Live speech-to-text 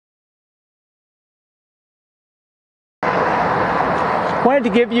Wanted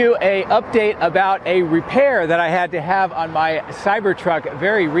to give you an update about a repair that I had to have on my Cybertruck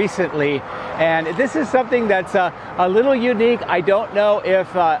very recently, and this is something that's a little unique. I don't know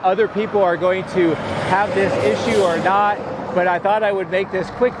if other people are going to have this issue or not, but I thought I would make this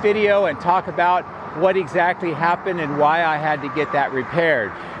quick video and talk about what exactly happened and why I had to get that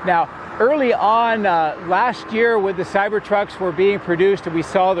repaired. Now, early on last year, when the Cybertrucks were being produced and we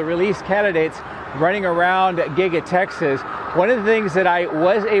saw the release candidates running around Giga Texas, one of the things that I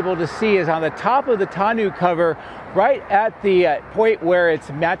was able to see is on the top of the tonneau cover, right at the point where it's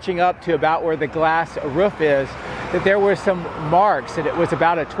matching up to about where the glass roof is, that there were some marks, and it was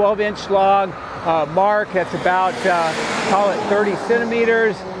about a 12-inch long mark that's about, call it 30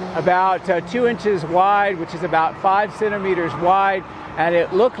 centimeters, about 2 inches wide, which is about 5 centimeters wide, and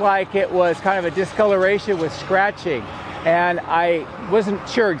it looked like it was kind of a discoloration with scratching. And I wasn't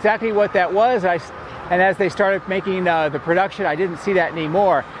sure exactly what that was, and as they started making the production, I didn't see that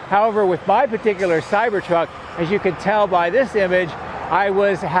anymore. However, with my particular Cybertruck, as you can tell by this image, I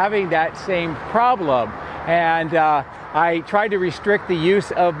was having that same problem. And I tried to restrict the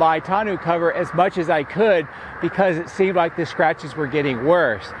use of my tonneau cover as much as I could because it seemed like the scratches were getting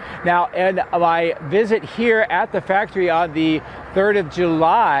worse. Now, in my visit here at the factory on the 3rd of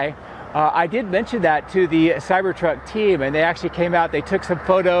July, I did mention that to the Cybertruck team, and they actually came out, they took some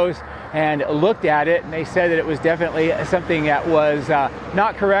photos and looked at it, and they said that it was definitely something that was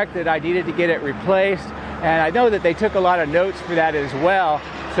not correct, that I needed to get it replaced. And I know that they took a lot of notes for that as well.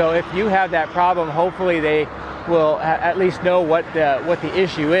 So if you have that problem, hopefully they will at least know what the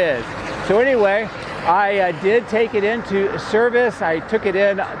issue is. So anyway, I did take it into service. I took it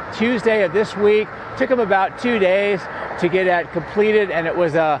in Tuesday of this week. Took them about 2 days to get that completed, and it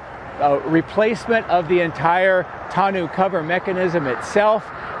was a replacement of the entire tonneau cover mechanism itself.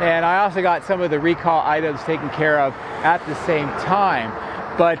 And I also got some of the recall items taken care of at the same time.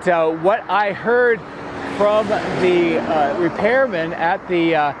 But what I heard from the repairman at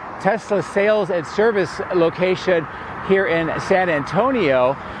the Tesla sales and service location here in San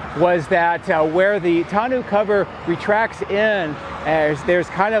Antonio was that where the tonneau cover retracts in, there's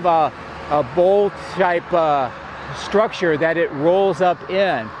kind of a bowl type structure that it rolls up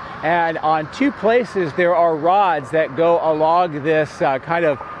in. And on 2 places there are rods that go along this kind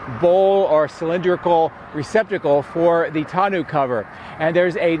of bowl or cylindrical receptacle for the tonneau cover. And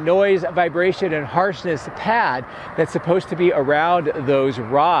there's a noise, vibration, and harshness pad that's supposed to be around those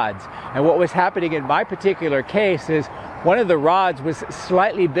rods. And what was happening in my particular case is one of the rods was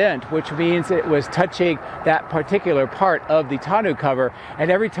slightly bent, which means it was touching that particular part of the tonneau cover. And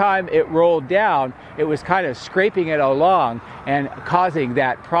every time it rolled down, it was kind of scraping it along and causing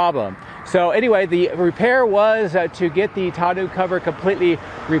that problem. So anyway, the repair was to get the tonneau cover completely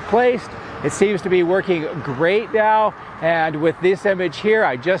replaced. It seems to be working great now, and with this image here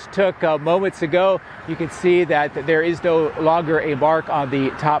I just took moments ago, you can see that there is no longer a mark on the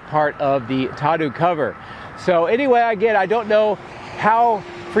top part of the tonneau cover. So anyway, again, I don't know how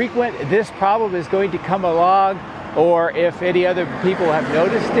frequent this problem is going to come along or if any other people have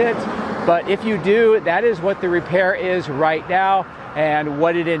noticed it, but if you do, that is what the repair is right now and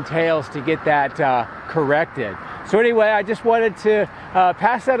what it entails to get that corrected. So anyway, I just wanted to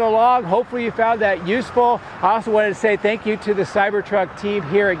pass that along. Hopefully you found that useful. I also wanted to say thank you to the Cybertruck team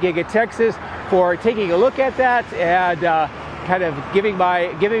here at Giga Texas for taking a look at that and kind of giving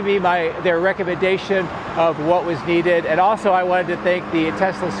me their recommendation of what was needed. And also I wanted to thank the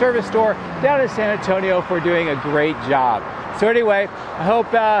Tesla service store down in San Antonio for doing a great job. So anyway, I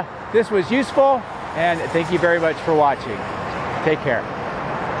hope this was useful, and thank you very much for watching. Take care.